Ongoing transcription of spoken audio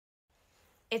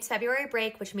It's February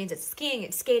break, which means it's skiing,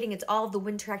 it's skating, it's all of the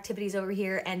winter activities over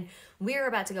here. And we're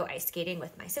about to go ice skating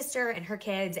with my sister and her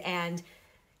kids. And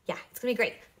yeah, it's gonna be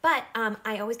great. But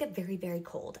I always get very, very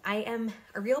cold. I am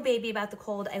a real baby about the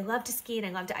cold. I love to ski and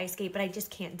I love to ice skate, but I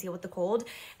just can't deal with the cold.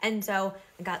 And so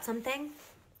I got something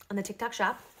on the TikTok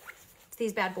shop. It's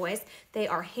these bad boys. They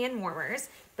are hand warmers,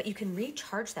 but you can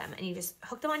recharge them and you just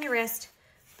hook them on your wrist,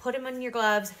 put them on your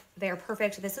gloves. They are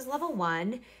perfect. This is level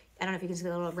 1. I don't know if you can see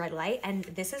the little red light, and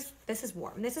this is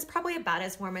warm. This is probably about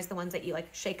as warm as the ones that you like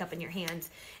shake up in your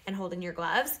hands and hold in your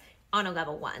gloves on a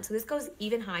level 1. So this goes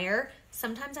even higher.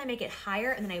 Sometimes I make it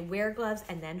higher and then I wear gloves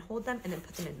and then hold them and then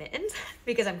put them in mittens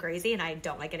because I'm crazy and I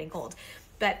don't like getting cold.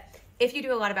 But if you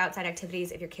do a lot of outside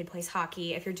activities, if your kid plays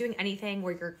hockey, if you're doing anything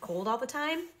where you're cold all the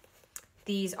time,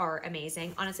 these are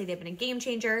amazing. Honestly, they've been a game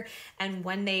changer. And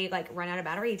when they like run out of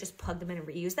battery, you just plug them in and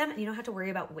reuse them. And you don't have to worry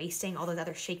about wasting all those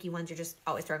other shaky ones you're just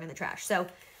always throwing in the trash. So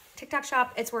TikTok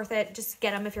shop, it's worth it. Just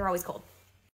get them if you're always cold.